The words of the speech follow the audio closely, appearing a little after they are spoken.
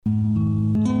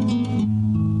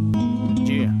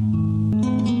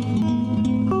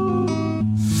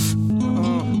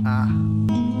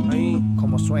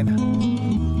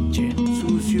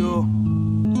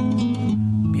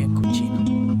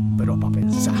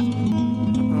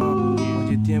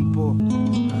Oye, tiempo,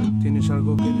 ¿tienes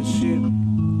algo que decir?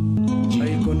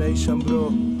 Ahí con Aisan,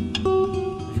 bro.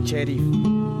 El Sherif.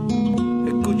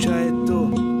 Escucha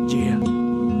esto. Yeah.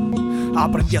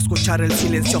 Aprendí a escuchar el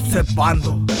silencio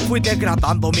observando. Fui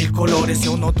degradando mil colores y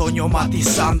un otoño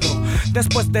matizando.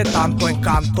 Después de tanto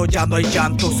encanto ya no hay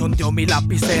llanto. Sondeó mi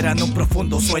lapicera en un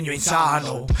profundo sueño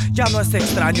insano. Ya no es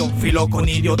extraño, filo con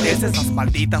idioteces. Las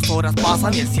malditas horas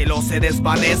pasan y el cielo se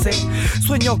desvanece.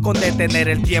 Sueño con detener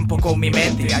el tiempo con mi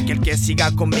mente. Aquel que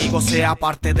siga conmigo sea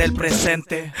parte del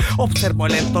presente. Observo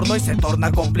el entorno y se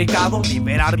torna complicado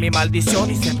liberar mi maldición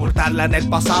y sepultarla en el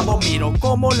pasado. Miro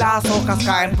cómo las hojas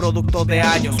caen producto de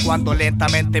años, cuando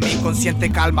lentamente mi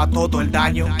inconsciente calma todo el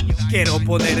daño. Quiero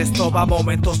poner stop a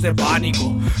momentos de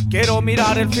pánico. Quiero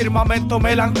mirar el firmamento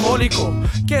melancólico.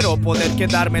 Quiero poder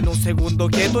quedarme en un segundo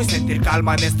quieto y sentir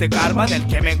calma en este karma en el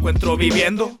que me encuentro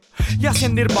viviendo. Y así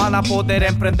en nirvana poder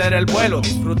emprender el vuelo,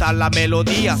 disfrutar la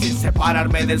melodía sin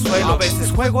separarme del suelo. A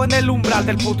veces juego en el umbral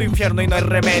del puto infierno y no hay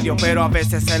remedio, pero a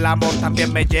veces el amor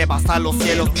también me lleva hasta los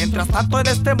cielos. Mientras tanto en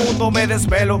este mundo me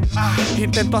desvelo.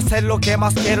 Intento hacer lo que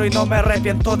más quiero y no me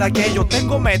arrepiento de aquello.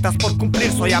 Tengo metas por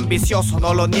cumplir, soy ambicioso,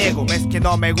 no lo niego. Es que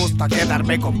no me gusta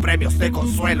quedarme con premios de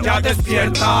consuelo. Ya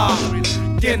despierta,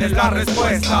 tienes la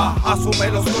respuesta. Asume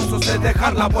los costos de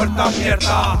dejar la puerta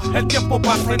abierta. El tiempo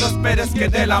pasa y no esperes que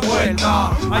dé la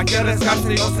vuelta. Hay que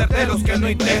arriesgarse y no ser de los que no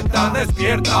intentan.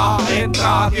 Despierta,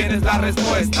 entra, tienes la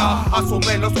respuesta.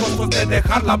 Asume los costos de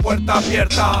dejar la puerta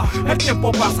abierta. El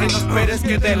tiempo pasa y no esperes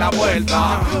que dé la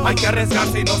vuelta. Hay que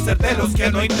arriesgarse y no ser de los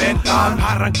que no intentan.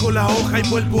 Arranco la hoja y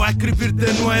vuelvo a escribir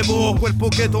de nuevo. Cuerpo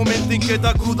que mente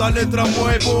inquieta, cruda letra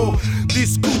muevo.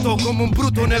 Discuto como un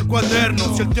bruto en el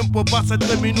cuaderno. Si el tiempo pasa,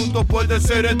 este minuto puede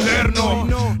ser eterno.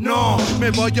 No,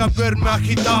 me voy a verme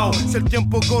agitado. Si el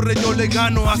tiempo corre, yo le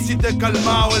gano así de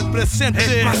calmado. El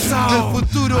presente, el pasado, el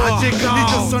futuro ha llegado.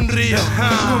 Y yo sonrío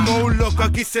como un loco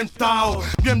aquí sentado,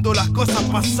 viendo las cosas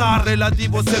pasar.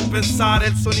 Relativo es el pensar.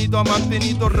 El sonido ha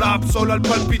mantenido rap solo al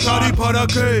palpitar. ¿Y para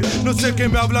qué? No sé qué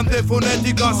me hablan de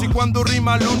fonética. Si cuando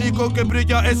rima lo único que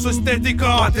brilla es su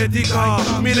estética patética.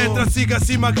 Mi letra sigue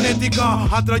así magnética,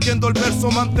 atrayendo el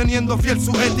verso, manteniendo fiel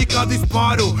su ética.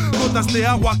 Disparo gotas de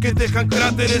agua que dejan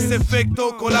cráteres.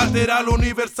 Efecto colateral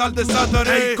universal de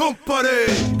Saturday. Hey, compadre,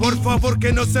 por favor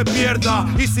que no se pierda.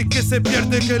 Y si que se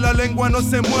pierde, que la lengua no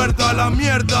se muerda. La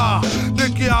mierda,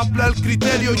 ¿de qué habla el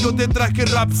criterio? Yo te traje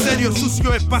rap serio,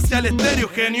 sucio, espacial, estéreo,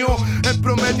 genio. En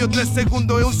promedio 3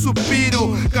 segundos es un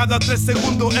suspiro. Cada 3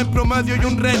 segundos en promedio hay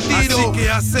un retiro. Así que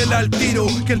hacela al tiro,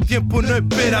 que el tiempo no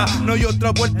espera. No hay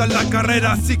otra vuelta en la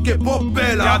carrera, así que vos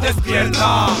vela. Ya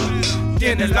despierta,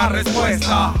 tienes la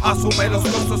respuesta. Asume los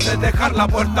costos de dejar la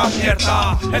puerta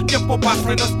abierta. El tiempo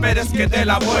pasa y no esperes que dé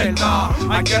la vuelta.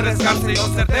 Hay que arriesgarse y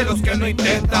no ser de los que no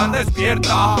intentan.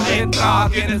 Despierta, entra,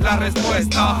 tienes la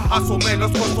respuesta. Asume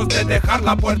los costos de dejar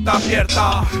la puerta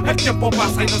abierta. El tiempo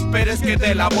pasa y no esperes que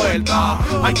dé la vuelta.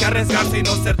 Hay que arriesgarse y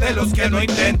no ser de los que no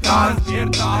intentan.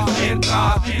 Despierta,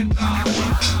 entra, entra.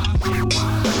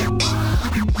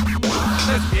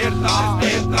 Despierta.